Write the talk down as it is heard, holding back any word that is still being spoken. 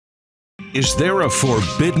Is there a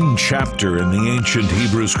forbidden chapter in the ancient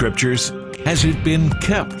Hebrew Scriptures? Has it been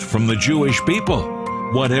kept from the Jewish people?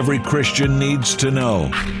 What every Christian needs to know.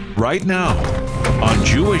 Right now, on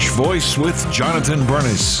Jewish Voice with Jonathan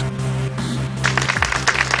Bernis.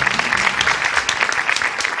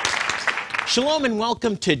 Shalom and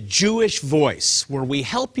welcome to Jewish Voice, where we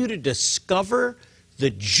help you to discover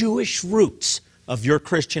the Jewish roots of your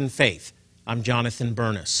Christian faith. I'm Jonathan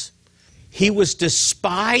Bernis. He was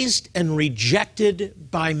despised and rejected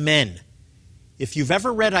by men. If you've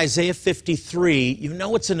ever read Isaiah 53, you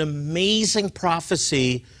know it's an amazing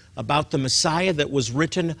prophecy about the Messiah that was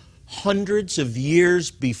written hundreds of years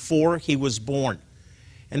before he was born.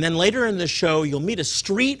 And then later in the show, you'll meet a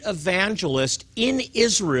street evangelist in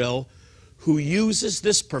Israel who uses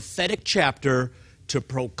this prophetic chapter to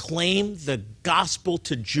proclaim the gospel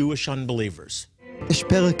to Jewish unbelievers. יש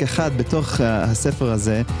פרק אחד בתוך הספר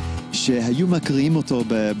הזה שהיו מקריאים אותו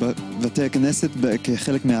בבתי הכנסת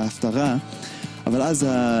כחלק מההפטרה, אבל אז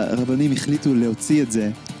הרבנים החליטו להוציא את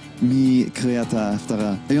זה מקריאת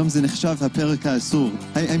ההפטרה. היום זה נחשב הפרק האסור.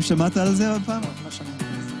 האם שמעת על זה עוד פעם?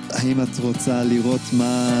 האם את רוצה לראות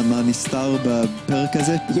מה נסתר בפרק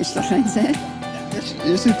הזה? יש לך את זה?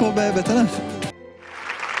 יש לי פה בתנ"ך.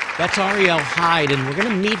 That's Ariel Hyde, and we're going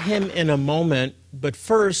to meet him in a moment. But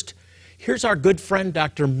first, here's our good friend,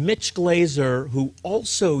 Dr. Mitch Glaser, who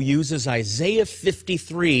also uses Isaiah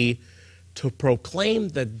 53 to proclaim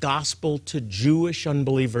the gospel to Jewish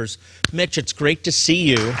unbelievers. Mitch, it's great to see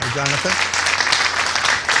you. Hey, Jonathan.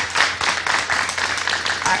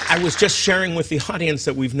 I was just sharing with the audience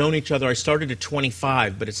that we've known each other. I started at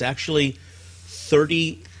 25, but it's actually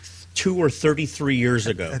 32 or 33 years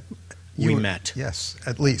ago we met. Yes,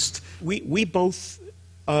 at least. We both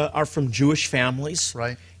are from Jewish families.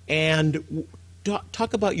 Right. And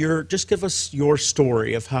talk about just give us your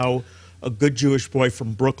story of how a good Jewish boy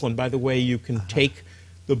from Brooklyn, by the way, you can take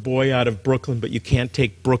the boy out of Brooklyn, but you can't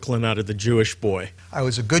take Brooklyn out of the Jewish boy. I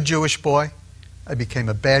was a good Jewish boy. I became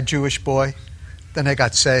a bad Jewish boy. Then I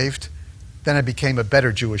got saved. Then I became a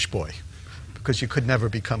better Jewish boy, because you could never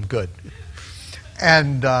become good.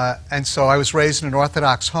 And so I was raised in an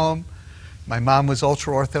Orthodox home. My mom was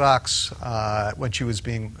ultra-Orthodox when she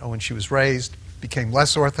was raised. Became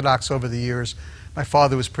less Orthodox over the years. My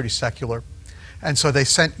father was pretty secular. And so they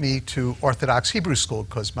sent me to Orthodox Hebrew school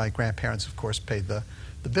because my grandparents, of course, paid the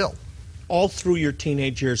bill. All through your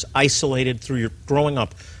teenage years, isolated through your growing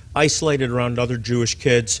up, isolated around other Jewish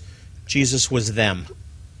kids, Jesus was them.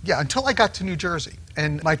 Yeah, until I got to New Jersey.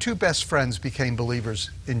 And my two best friends became believers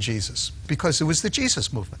in Jesus because it was the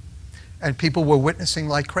Jesus movement. And people were witnessing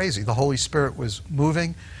like crazy. The Holy Spirit was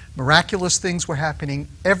moving. Miraculous things were happening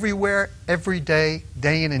everywhere, every day,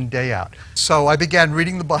 day in and day out. So I began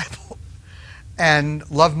reading the Bible and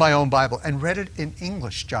loved my own Bible and read it in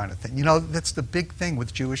English, Jonathan. You know, that's the big thing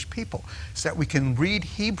with Jewish people, is that we can read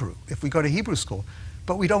Hebrew if we go to Hebrew school,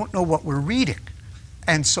 but we don't know what we're reading.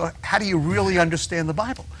 And so how do you really understand the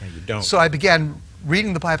Bible? Yeah, you don't. So I began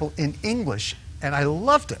reading the Bible in English, and I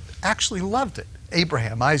loved it, actually loved it.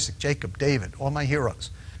 Abraham, Isaac, Jacob, David, all my heroes.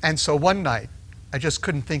 And so one night, I just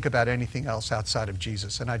couldn't think about anything else outside of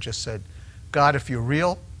Jesus. And I just said, God, if you're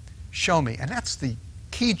real, show me. And that's the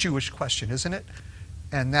key Jewish question, isn't it?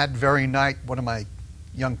 And that very night, one of my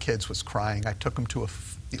young kids was crying. I took him to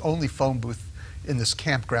the only phone booth in this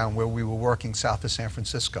campground where we were working south of San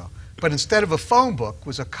Francisco. But instead of a phone book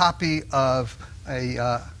was a copy of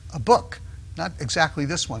a book. Not exactly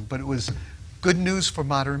this one, but it was Good News for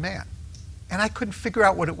Modern Man. And I couldn't figure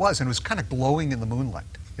out what it was. And it was kind of glowing in the moonlight,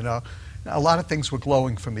 you know. Now, a lot of things were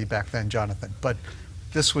glowing for me back then, Jonathan, but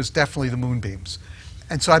this was definitely the moonbeams.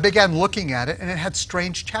 And so I began looking at it, and it had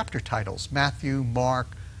strange chapter titles. Matthew, Mark,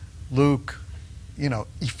 Luke, you know,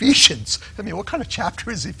 Ephesians. I mean, what kind of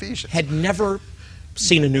chapter is Ephesians? Had never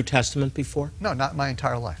seen a New Testament before? No, not my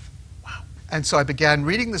entire life. Wow. And so I began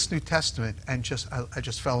reading this New Testament, and I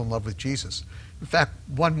just fell in love with Jesus. In fact,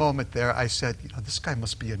 one moment there, I said, you know, this guy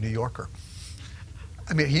must be a New Yorker.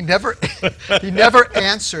 I mean, he never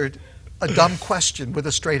answered a dumb question with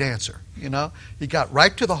a straight answer, you know? He got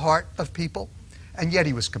right to the heart of people, and yet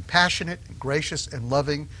he was compassionate and gracious and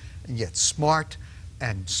loving, and yet smart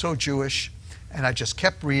and so Jewish. And I just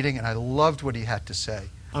kept reading, and I loved what he had to say.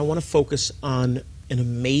 I want to focus on an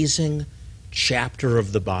amazing chapter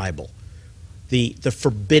of the Bible, the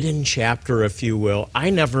forbidden chapter, if you will.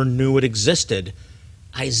 I never knew it existed,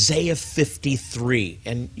 Isaiah 53.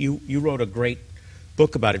 And you wrote a great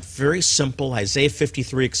book about it. Very simple, Isaiah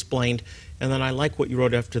 53 explained. And then I like what you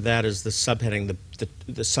wrote after that as the subheading,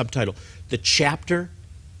 the subtitle, the chapter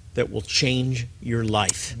that will change your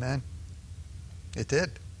life. Amen. It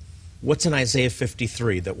did. What's in Isaiah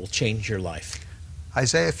 53 that will change your life?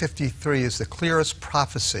 Isaiah 53 is the clearest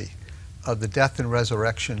prophecy of the death and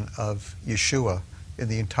resurrection of Yeshua in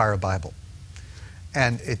the entire Bible.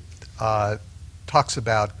 And it talks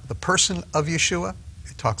about the person of Yeshua.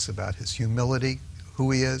 It talks about his humility, who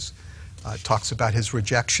he is. It talks about his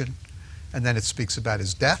rejection. And then it speaks about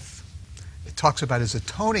his death. It talks about his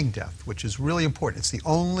atoning death, which is really important. It's the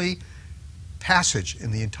only passage in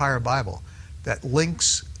the entire Bible that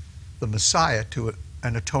links the Messiah to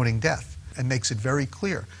an atoning death and makes it very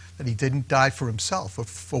clear that he didn't die for himself or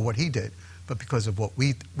for what he did, but because of what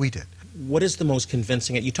we did. What is the most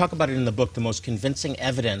convincing, you talk about it in the book, the most convincing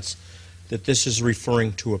evidence that this is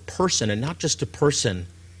referring to a person, and not just a person,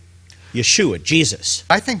 Yeshua, Jesus?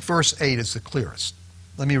 I think verse 8 is the clearest.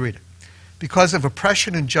 Let me read it. Because of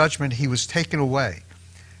oppression and judgment he was taken away.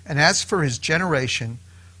 And as for his generation,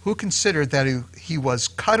 who considered that he was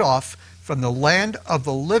cut off from the land of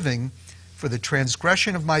the living for the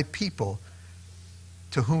transgression of my people,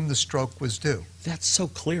 to whom the stroke was due. That's so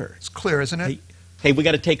clear. It's clear, isn't it? Hey, we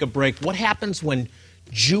got to take a break. What happens when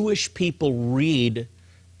Jewish people read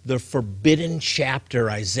the forbidden chapter,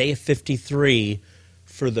 Isaiah 53,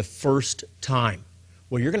 for the first time?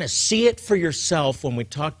 Well, you're going to see it for yourself when we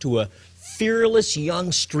talk to a fearless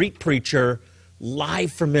young street preacher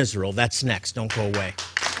live from Israel. That's next. Don't go away.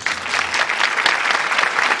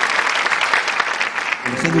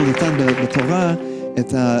 לכן הוא נתן בתורה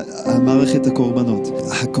את מערכת הקורבנות.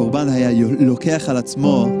 הקורבן היה לוקח על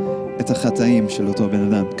עצמו את החטאים של אותו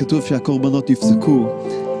בן אדם. כתוב שהקורבנות יפסקו,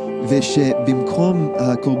 ושבמקום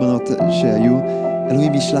הקורבנות שהיו,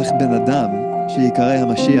 אלוהים ישלח בן אדם שיקרא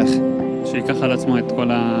המשיח. שיקח על עצמו את כל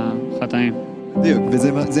החטאים. בדיוק,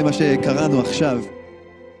 וזה מה שקראנו עכשיו.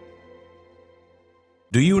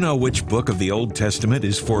 Do you know which book of the Old Testament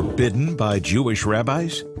is forbidden by Jewish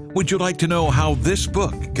rabbis? Would you like to know how this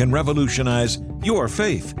book can revolutionize your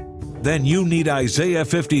faith? Then you need Isaiah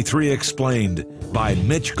 53 Explained by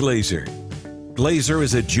Mitch Glaser. Glaser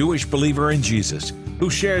is a Jewish believer in Jesus who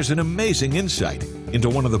shares an amazing insight into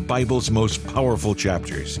one of the Bible's most powerful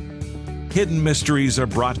chapters. Hidden mysteries are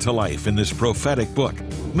brought to life in this prophetic book,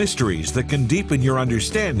 mysteries that can deepen your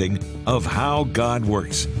understanding of how God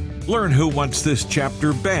works. Learn who wants this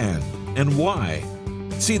chapter banned and why.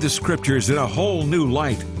 See the scriptures in a whole new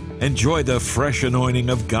light. Enjoy the fresh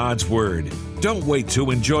anointing of God's Word. Don't wait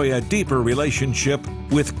to enjoy a deeper relationship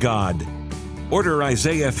with God. Order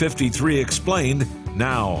Isaiah 53 Explained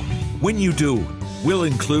now. When you do, we'll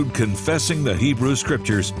include Confessing the Hebrew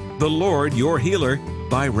Scriptures, The Lord Your Healer,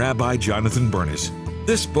 by Rabbi Jonathan Bernis.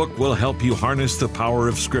 This book will help you harness the power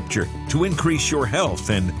of Scripture to increase your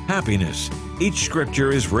health and happiness. Each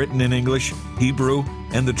scripture is written in English, Hebrew,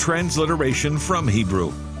 and the transliteration from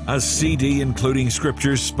Hebrew. A CD including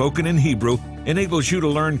scriptures spoken in Hebrew enables you to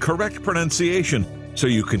learn correct pronunciation so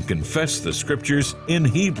you can confess the scriptures in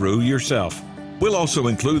Hebrew yourself. We'll also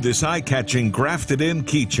include this eye-catching grafted-in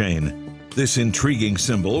keychain. This intriguing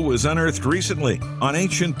symbol was unearthed recently on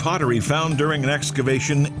ancient pottery found during an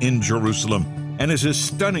excavation in Jerusalem and is a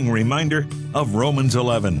stunning reminder of Romans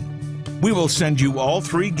 11. We will send you all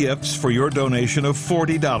 3 gifts for your donation of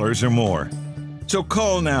 $40 or more. So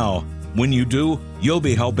call now. When you do, you'll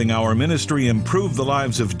be helping our ministry improve the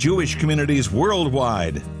lives of Jewish communities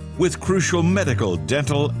worldwide with crucial medical,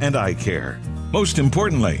 dental, and eye care. Most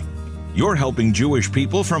importantly, you're helping Jewish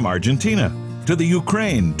people from Argentina to the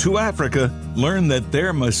Ukraine to Africa learn that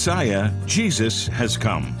their Messiah, Jesus, has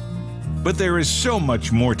come. But there is so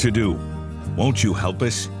much more to do. Won't you help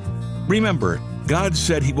us? Remember, God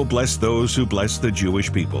said He will bless those who bless the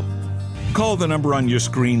Jewish people. Call the number on your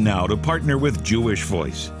screen now to partner with Jewish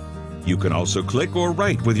Voice. You can also click or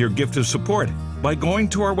write with your gift of support by going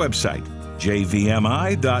to our website,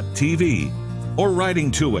 jvmi.tv, or writing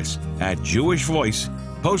to us at Jewish Voice,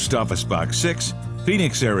 Post Office Box 6,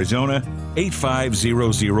 Phoenix, Arizona,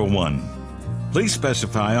 85001. Please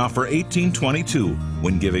specify offer 1822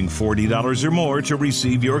 when giving $40 or more to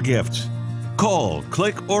receive your gifts. Call,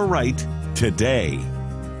 click, or write today.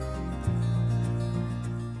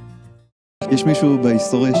 יש מישהו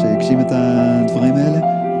בהיסטוריה שהגשים את הדברים האלה?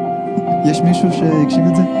 יש מישהו שהגשים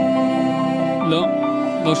את זה? לא,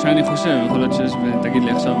 לא שאני חושב, יכול להיות שיש, ותגיד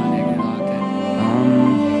לי עכשיו ואני אגיד, כן.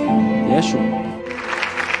 ישו.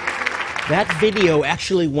 That video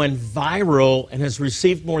actually went viral and has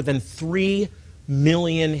received more than 3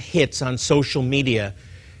 million hits on social media.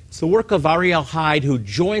 It's the work of Ariel Hyde, who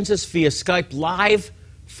joins us via Skype live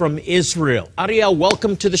from Israel. Ariel,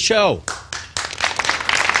 welcome to the show.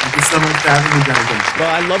 Thank you so much for having me, Jonathan.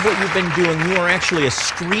 Well, I love what you've been doing. You are actually a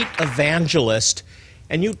street evangelist.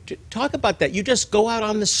 And you talk about that. You just go out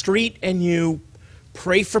on the street and you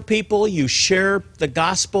pray for people, you share the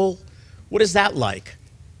gospel. What is that like?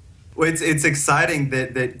 Well, it's exciting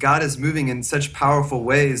that God is moving in such powerful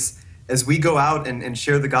ways. As we go out and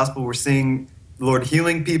share the gospel, we're seeing the Lord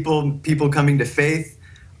healing people coming to faith.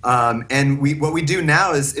 And what we do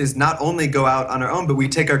now is not only go out on our own, but we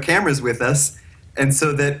take our cameras with us. And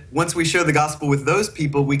so that once we share the gospel with those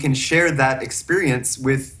people, we can share that experience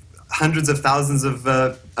with hundreds of thousands of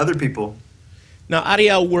other people. Now,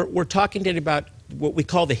 Ariel, we're talking today about what we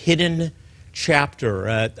call the hidden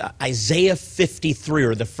chapter, Isaiah 53,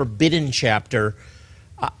 or the forbidden chapter.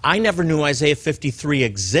 I never knew Isaiah 53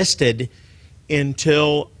 existed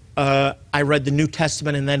until I read the New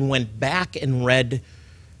Testament and then went back and read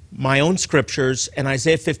my own scriptures, and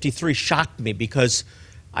Isaiah 53 shocked me because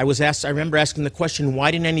I remember asking the question,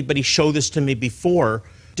 why didn't anybody show this to me before?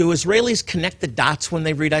 Do Israelis connect the dots when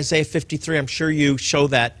they read Isaiah 53? I'm sure you show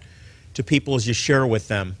that to people as you share with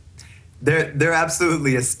them. They're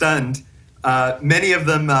absolutely stunned. Many of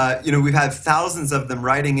them, we've had thousands of them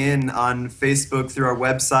writing in on Facebook through our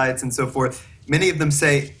websites and so forth. Many of them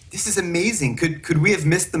say, this is amazing. Could we have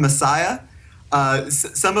missed the Messiah?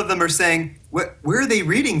 Some of them are saying, where are they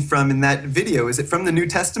reading from in that video? Is it from the New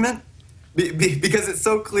Testament? Because it's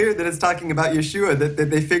so clear that it's talking about Yeshua that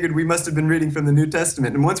they figured we must have been reading from the New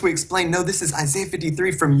Testament. And once we explain, no, this is Isaiah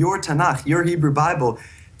 53 from your Tanakh, your Hebrew Bible,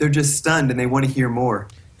 they're just stunned and they want to hear more.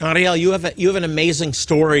 Ariel, you have an amazing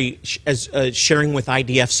story as sharing with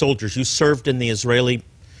IDF soldiers. You served in the Israeli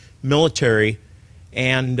military,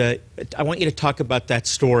 and I want you to talk about that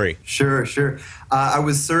story. Sure. I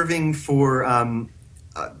was serving for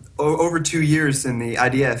over 2 years in the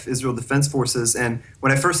IDF, Israel Defense Forces, and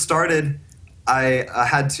when I first started, I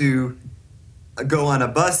had to go on a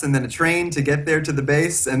bus and then a train to get there to the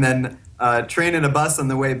base, and then train and a bus on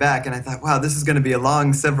the way back, and I thought, wow, this is going to be a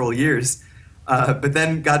long several years. But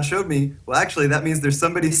then God showed me, well, actually, that means there's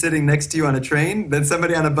somebody sitting next to you on a train, then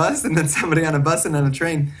somebody on a bus, and then somebody on a bus and on a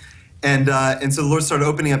train. And so the Lord started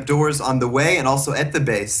opening up doors on the way and also at the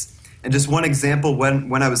base. And just one example,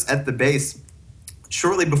 when I was at the base,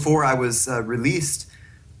 shortly before I was released,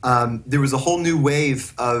 there was a whole new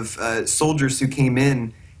wave of soldiers who came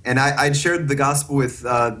in. And I'd shared the gospel with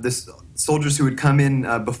the soldiers who had come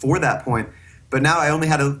in before that point. But now I only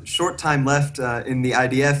had a short time left in the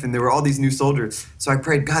IDF, and there were all these new soldiers. So I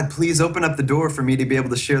prayed, God, please open up the door for me to be able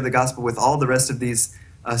to share the gospel with all the rest of these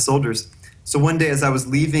soldiers. So one day as I was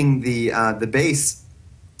leaving the base,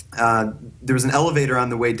 there was an elevator on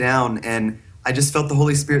the way down, and I just felt the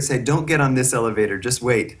Holy Spirit say, don't get on this elevator, just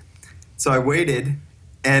wait. So I waited,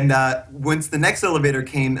 and once the next elevator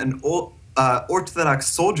came, an Orthodox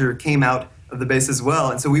soldier came out of the base as well,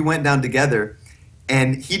 and so we went down together.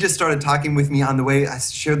 And he just started talking with me on the way. I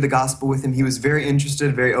shared the gospel with him. He was very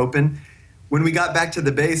interested, very open. When we got back to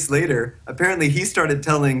the base later, apparently he started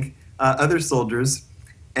telling other soldiers,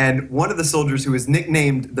 and one of the soldiers who was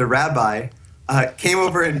nicknamed the rabbi came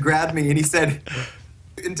over and grabbed me, and he said,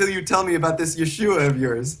 until you tell me about this Yeshua of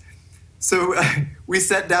yours. So we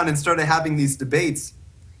sat down and started having these debates,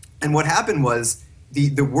 and what happened was the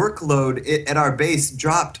workload at our base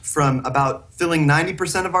dropped from about filling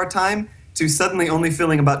 90% of our time to suddenly only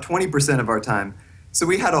filling about 20% of our time. So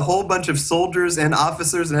we had a whole bunch of soldiers and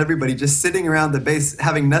officers and everybody just sitting around the base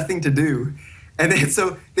having nothing to do. And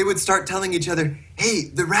so they would start telling each other, hey,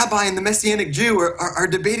 the rabbi and the Messianic Jew are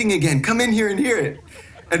debating again. Come in here and hear it.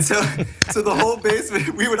 And so the whole base,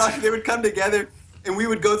 they would come together and we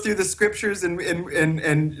would go through the scriptures and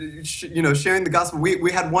sharing the gospel.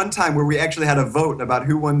 We had one time where we actually had a vote about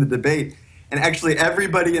who won the debate. And actually,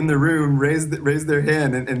 everybody in the room raised their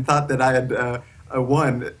hand and thought that I had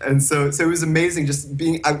won. And so it was amazing. Just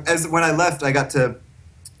being when I left,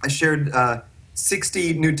 I shared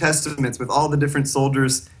 60 New Testaments with all the different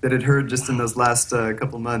soldiers that had heard just in those last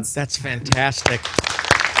couple months. That's fantastic.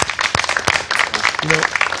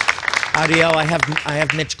 Ariel, I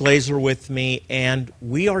have Mitch Glazer with me, and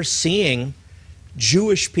we are seeing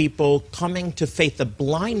Jewish people coming to faith. The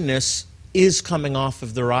blindness is coming off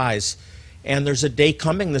of their eyes. And there's a day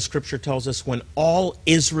coming, the scripture tells us, when all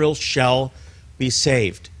Israel shall be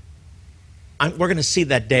saved. We're going to see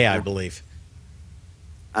that day, I believe.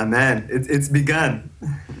 Amen. It's begun.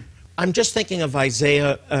 I'm just thinking of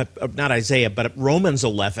but Romans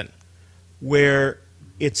 11, where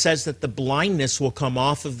it says that the blindness will come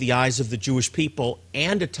off of the eyes of the Jewish people,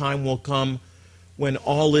 and a time will come when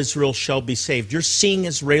all Israel shall be saved. You're seeing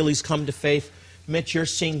Israelis come to faith. Mitch, you're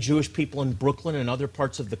seeing Jewish people in Brooklyn and other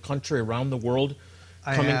parts of the country around the world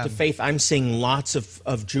coming to faith. I'm seeing lots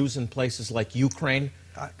of Jews in places like Ukraine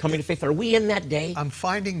coming to faith. Are we in that day? I'm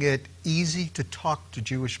finding it easy to talk to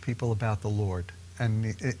Jewish people about the Lord.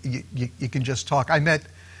 and you can just talk. I met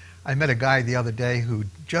a guy the other day who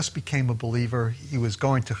just became a believer. He was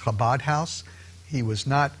going to Chabad house. He was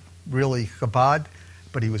not really Chabad,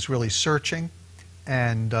 but he was really searching.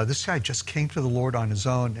 And this guy just came to the Lord on his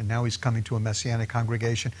own, and now he's coming to a Messianic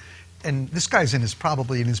congregation. And this guy's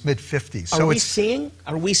probably in his mid-50s. So Are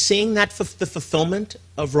we seeing that the fulfillment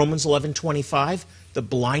of Romans 11:25? The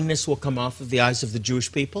blindness will come off of the eyes of the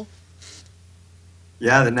Jewish people?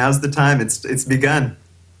 Yeah, now's the time. It's begun.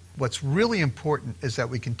 What's really important is that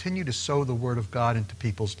we continue to sow the Word of God into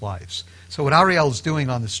people's lives. So what Ariel is doing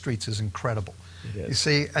on the streets is incredible. You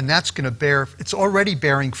see, and that's going to it's already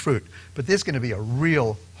bearing fruit, but there's going to be a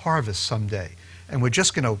real harvest someday. And we're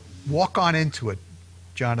just going to walk on into it,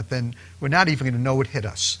 Jonathan. We're not even going to know it hit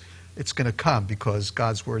us. It's going to come because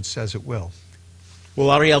God's Word says it will.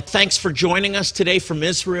 Well, Ariel, thanks for joining us today from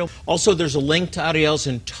Israel. Also, there's a link to Ariel's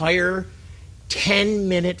entire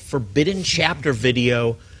 10-minute Forbidden Chapter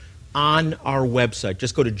video on our website.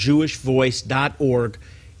 Just go to jewishvoice.org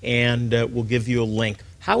and we'll give you a link.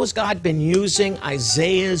 How has God been using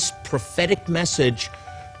Isaiah's prophetic message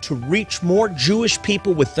to reach more Jewish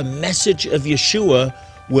people with the message of Yeshua?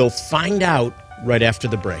 We'll find out right after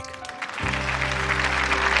the break.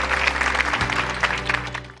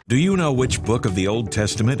 Do you know which book of the Old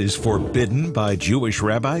Testament is forbidden by Jewish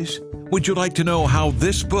rabbis? Would you like to know how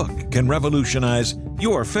this book can revolutionize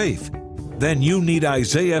your faith? Then you need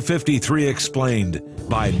Isaiah 53 Explained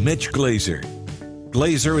by Mitch Glaser.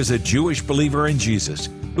 Glaser is a Jewish believer in Jesus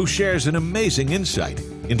who shares an amazing insight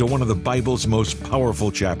into one of the Bible's most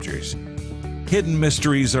powerful chapters. Hidden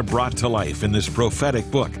mysteries are brought to life in this prophetic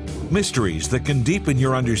book, mysteries that can deepen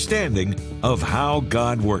your understanding of how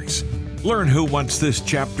God works. Learn who wants this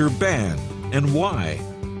chapter banned and why.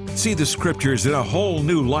 See the scriptures in a whole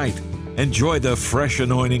new light. Enjoy the fresh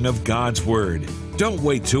anointing of God's Word. Don't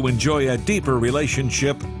wait to enjoy a deeper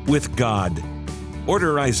relationship with God.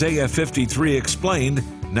 Order Isaiah 53 Explained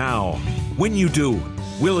now. When you do,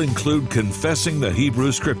 we'll include Confessing the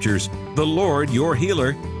Hebrew Scriptures, The Lord Your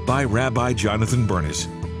Healer by Rabbi Jonathan Bernis.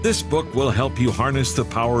 This book will help you harness the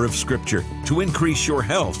power of Scripture to increase your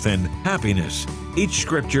health and happiness. Each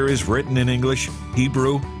scripture is written in English,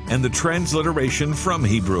 Hebrew, and the transliteration from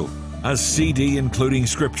Hebrew. A CD including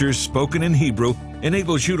scriptures spoken in Hebrew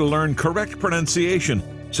enables you to learn correct pronunciation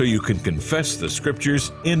so you can confess the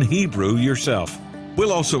scriptures in Hebrew yourself.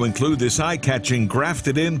 We'll also include this eye-catching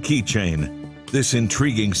grafted-in keychain. This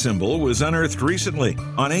intriguing symbol was unearthed recently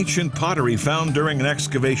on ancient pottery found during an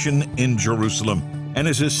excavation in Jerusalem and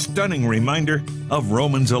is a stunning reminder of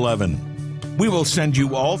Romans 11. We will send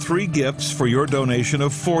you all 3 gifts for your donation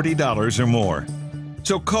of $40 or more.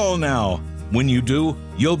 So call now. When you do,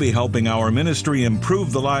 you'll be helping our ministry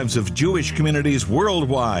improve the lives of Jewish communities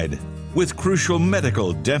worldwide with crucial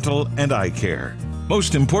medical, dental, and eye care.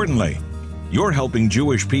 Most importantly, you're helping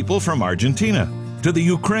Jewish people from Argentina to the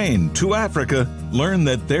Ukraine to Africa learn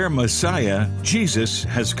that their Messiah, Jesus,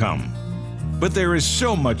 has come. But there is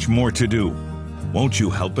so much more to do. Won't you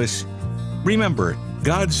help us? Remember,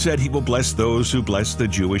 God said He will bless those who bless the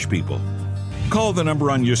Jewish people. Call the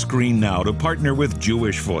number on your screen now to partner with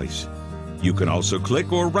Jewish Voice. You can also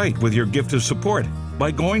click or write with your gift of support by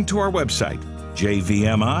going to our website,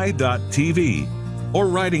 jvmi.tv, or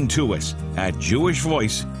writing to us at Jewish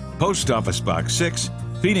Voice, Post Office Box 6,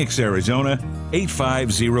 Phoenix, Arizona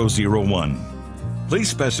 85001. Please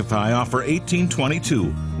specify offer 1822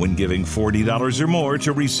 when giving $40 or more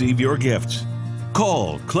to receive your gifts.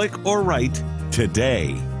 Call, click, or write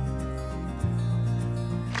today.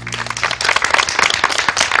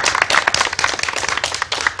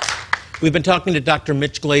 We've been talking to Dr.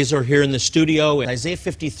 Mitch Glaser here in the studio. Isaiah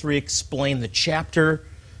 53 Explained, the chapter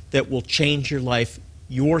that will change your life.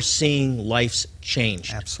 You're seeing life's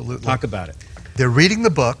change. Absolutely. Talk about it. They're reading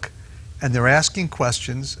the book, and they're asking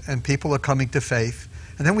questions, and people are coming to faith.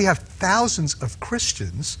 And then we have thousands of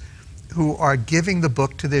Christians who are giving the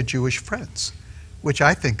book to their Jewish friends, which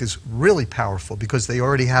I think is really powerful because they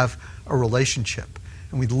already have a relationship.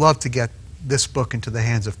 And we'd love to get this book into the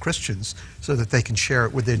hands of Christians so that they can share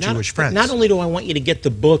it with their Jewish friends. Not only do I want you to get the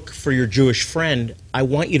book for your Jewish friend, I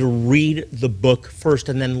want you to read the book first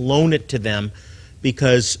and then loan it to them,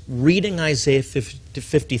 because reading Isaiah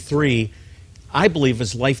 53, I believe,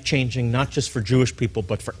 is life-changing, not just for Jewish people,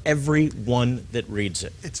 but for everyone that reads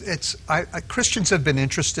it. Christians have been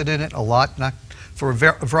interested in it a lot, not for a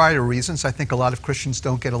variety of reasons. I think a lot of Christians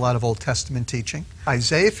don't get a lot of Old Testament teaching.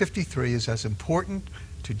 Isaiah 53 is as important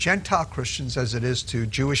to Gentile Christians as it is to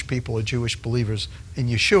Jewish people or Jewish believers in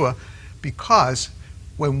Yeshua, because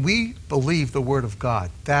when we believe the Word of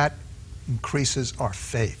God, that increases our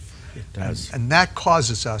faith. It does. And that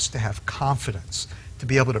causes us to have confidence to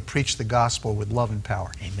be able to preach the gospel with love and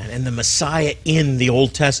power. Amen. And the Messiah in the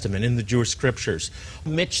Old Testament, in the Jewish Scriptures.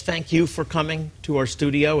 Mitch, thank you for coming to our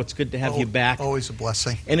studio. It's good to have you back. Always a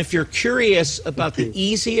blessing. And if you're curious about the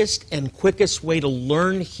easiest and quickest way to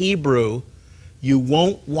learn Hebrew, you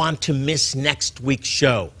won't want to miss next week's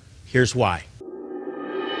show. Here's why.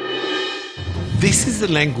 This is a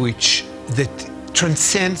language that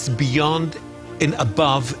transcends beyond and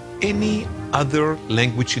above any other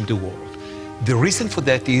language in the world. The reason for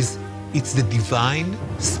that is it's the divine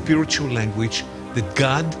spiritual language that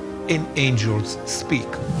God and angels speak.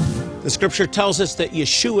 The Scripture tells us that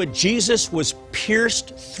Yeshua, Jesus, was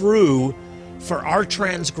pierced through for our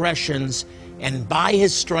transgressions, and by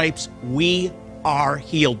His stripes we are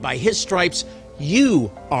healed. By His stripes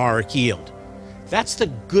you are healed. That's the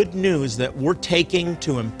good news that we're taking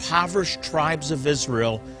to impoverished tribes of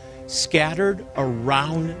Israel scattered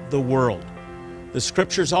around the world. The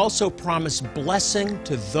Scriptures also promise blessing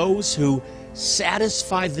to those who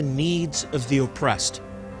satisfy the needs of the oppressed.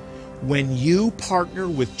 When you partner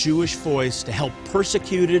with Jewish Voice to help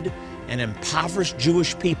persecuted and impoverished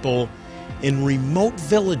Jewish people in remote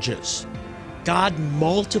villages, God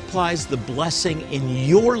multiplies the blessing in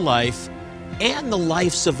your life and the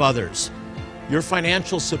lives of others. Your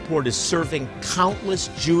financial support is serving countless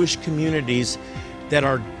Jewish communities that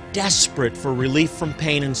are desperate for relief from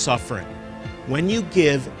pain and suffering. When you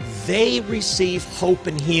give, they receive hope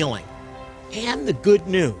and healing, and the good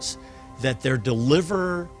news that their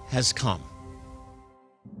deliverer has come.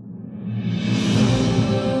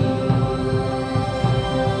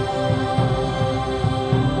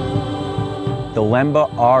 The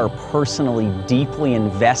Lemba are personally deeply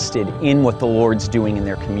invested in what the Lord's doing in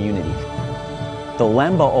their community. The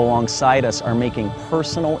Lemba alongside us are making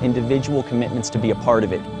personal, individual commitments to be a part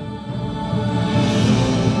of it.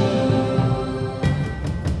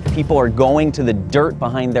 People are going to the dirt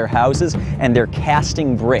behind their houses and they're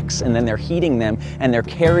casting bricks, and then they're heating them and they're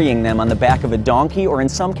carrying them on the back of a donkey, or in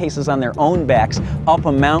some cases on their own backs, up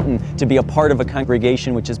a mountain to be a part of a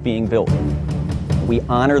congregation which is being built. We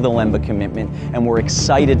honor the Lemba commitment, and we're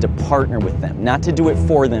excited to partner with them, not to do it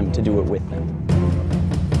for them, to do it with them.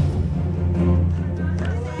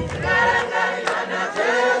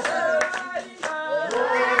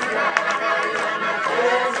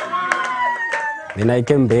 When I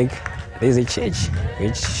came back, there's a church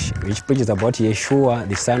which preaches about Yeshua,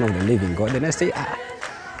 the Son of the Living God. And I say,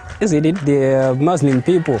 is it the Muslim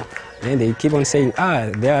people? And they keep on saying,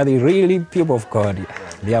 they are the really people of God.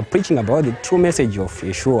 They are preaching about the true message of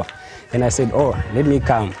Yeshua. And I said, let me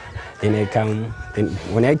come. And I come. And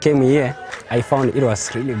when I came here, I found it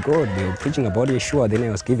was really good. They were preaching about Yeshua. Then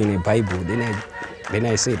I was given a Bible. Then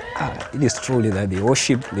I said, it is truly that they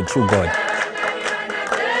worship the true God.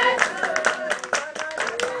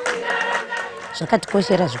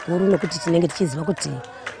 Zvakatikoshera zvikuru nokuti tinenge tichiziva kuti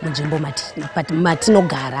munzvimbo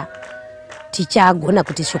matinogara tichagona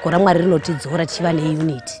kuti shoko raMwari rinotidzora tichiva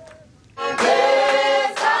neunity.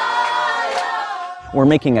 We're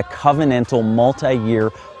making a covenantal,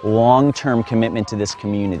 multi-year, long-term commitment to this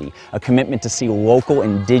community, a commitment to see local,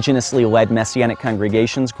 indigenously led Messianic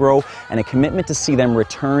congregations grow, and a commitment to see them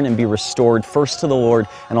return and be restored first to the Lord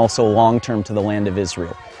and also long-term to the land of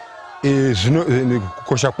Israel.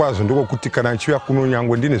 Kukosha kwazo ndokuti kana nchiuya kuno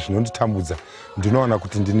nyangwe ndine zvinonditambudza ndinoona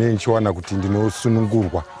kuti ndichiwana kuti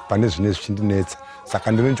ndinosunungurwa pane zvine zvichindinetsa,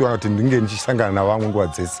 saka ndinochiwana kuti ndinge ndichisangana navamwe nguva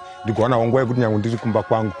dzese ndigowana nguva yekuti nyangwe ndiri kumba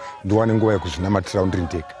kwangu ndiwane nguva yekuzvinamatira ndiri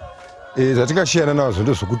ndega. Zvatingashiyana nazvo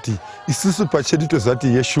ndezvokuti isusu pachedu toziva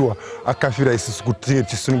kuti Yeshua akafira isusu kuti tinge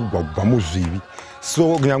tichisunungurwa kubva muzvivi.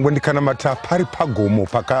 So nyangwe ndikanamata pari pagomo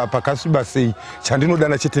pakasviba sei,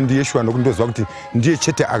 chandinodana chete ndiYeshua nokuti ndoziva kuti ndiye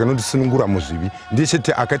chete akanondisunungura muzvivi, ndiye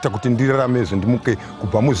chete akaita kuti ndirarame ndimuke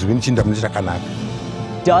kubva muzvivi ndichienda mune chakanaka.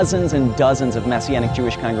 Dozens and dozens of Messianic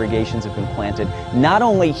Jewish congregations have been planted, not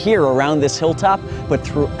only here around this hilltop, but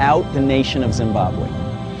throughout the nation of Zimbabwe.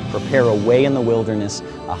 Prepare a way in the wilderness,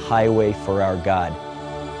 a highway for our God.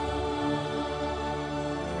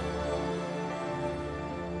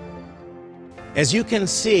 As you can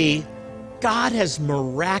see, God has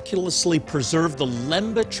miraculously preserved the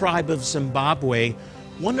Lemba tribe of Zimbabwe,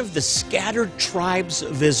 one of the scattered tribes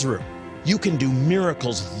of Israel. You can do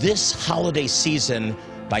miracles this holiday season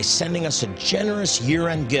by sending us a generous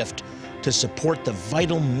year-end gift to support the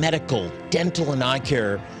vital medical, dental, and eye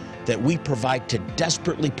care that we provide to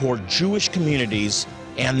desperately poor Jewish communities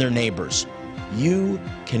and their neighbors. You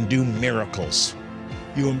can do miracles.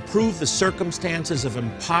 You improve the circumstances of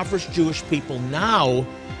impoverished Jewish people now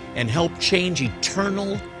and help change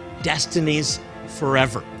eternal destinies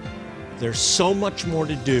forever. There's so much more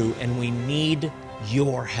to do, and we need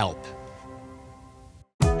your help.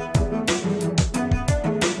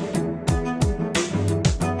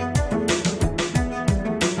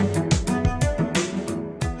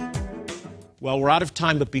 Well, we're out of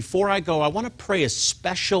time, but before I go, I want to pray a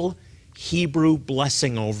special Hebrew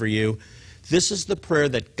blessing over you. This is the prayer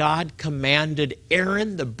that God commanded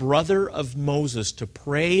Aaron, the brother of Moses, to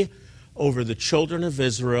pray over the children of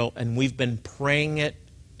Israel, and we've been praying it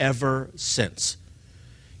ever since.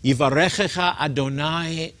 Yivarechecha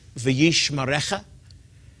Adonai v'yishmarecha,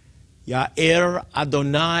 Ya'er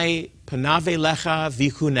Adonai panav elecha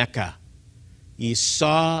v'chuneka,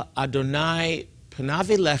 Yisa Adonai panav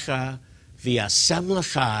elecha v'yasem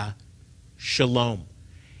lecha shalom.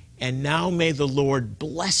 And now may the Lord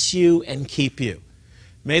bless you and keep you.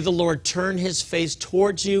 May the Lord turn his face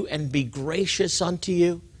towards you and be gracious unto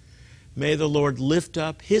you. May the Lord lift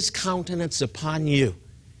up his countenance upon you.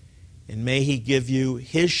 And may he give you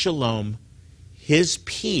his shalom, his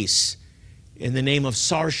peace, in the name of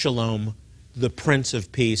Sar Shalom, the Prince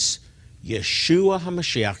of Peace, Yeshua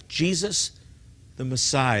HaMashiach, Jesus the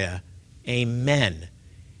Messiah. Amen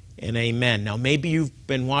and amen. Now maybe you've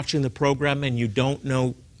been watching the program and you don't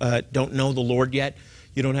know the Lord yet.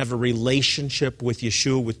 You don't have a relationship with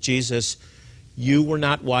Yeshua, with Jesus. You were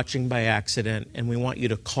not watching by accident, and we want you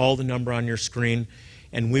to call the number on your screen,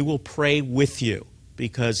 and we will pray with you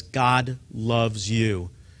because God loves you,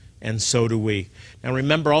 and so do we. Now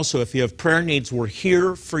remember also, if you have prayer needs, we're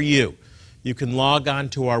here for you. You can log on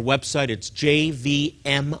to our website. It's jvmi.tv.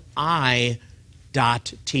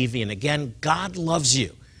 And again, God loves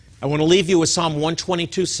you. I want to leave you with Psalm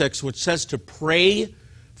 122:6, which says to pray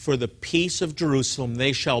for the peace of Jerusalem.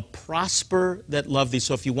 They shall prosper that love thee.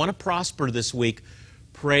 So if you want to prosper this week,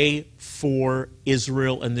 pray for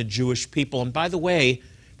Israel and the Jewish people. And by the way,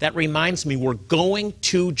 that reminds me, we're going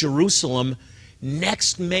to Jerusalem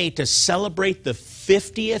next May to celebrate the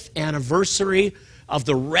 50th anniversary of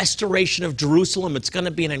the restoration of Jerusalem. It's going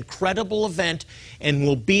to be an incredible event, and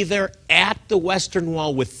we'll be there at the Western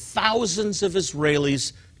Wall with thousands of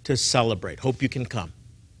Israelis to celebrate. Hope you can come.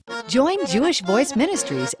 Join Jewish Voice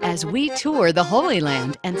Ministries as we tour the Holy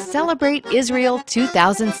Land and celebrate Israel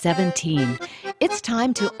 2017. It's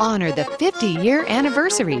time to honor the 50-year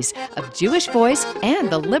anniversaries of Jewish Voice and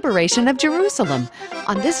the liberation of Jerusalem.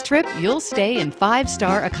 On this trip, you'll stay in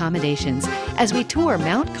 5-star accommodations as we tour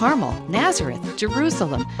Mount Carmel, Nazareth,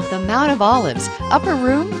 Jerusalem, the Mount of Olives, Upper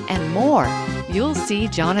Room, and more. You'll see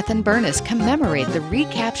Jonathan Bernis commemorate the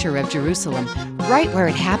recapture of Jerusalem right where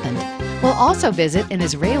it happened. We'll also visit an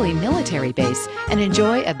Israeli military base and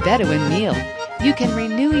enjoy a Bedouin meal. You can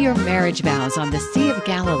renew your marriage vows on the Sea of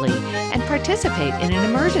Galilee and participate in an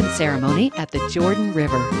immersion ceremony at the Jordan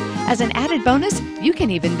River. As an added bonus, you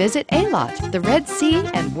can even visit Eilat, the Red Sea,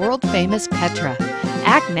 and world-famous Petra.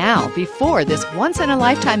 Act now before this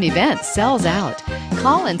once-in-a-lifetime event sells out.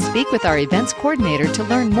 Call and speak with our events coordinator to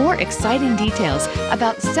learn more exciting details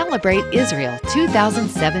about Celebrate Israel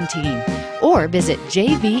 2017. Or visit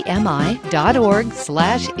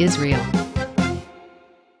jvmi.org/Israel.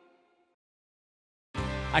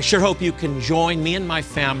 I sure hope you can join me and my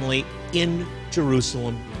family in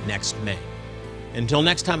Jerusalem next May. Until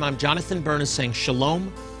next time, I'm Jonathan Bernis saying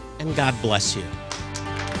shalom and God bless you.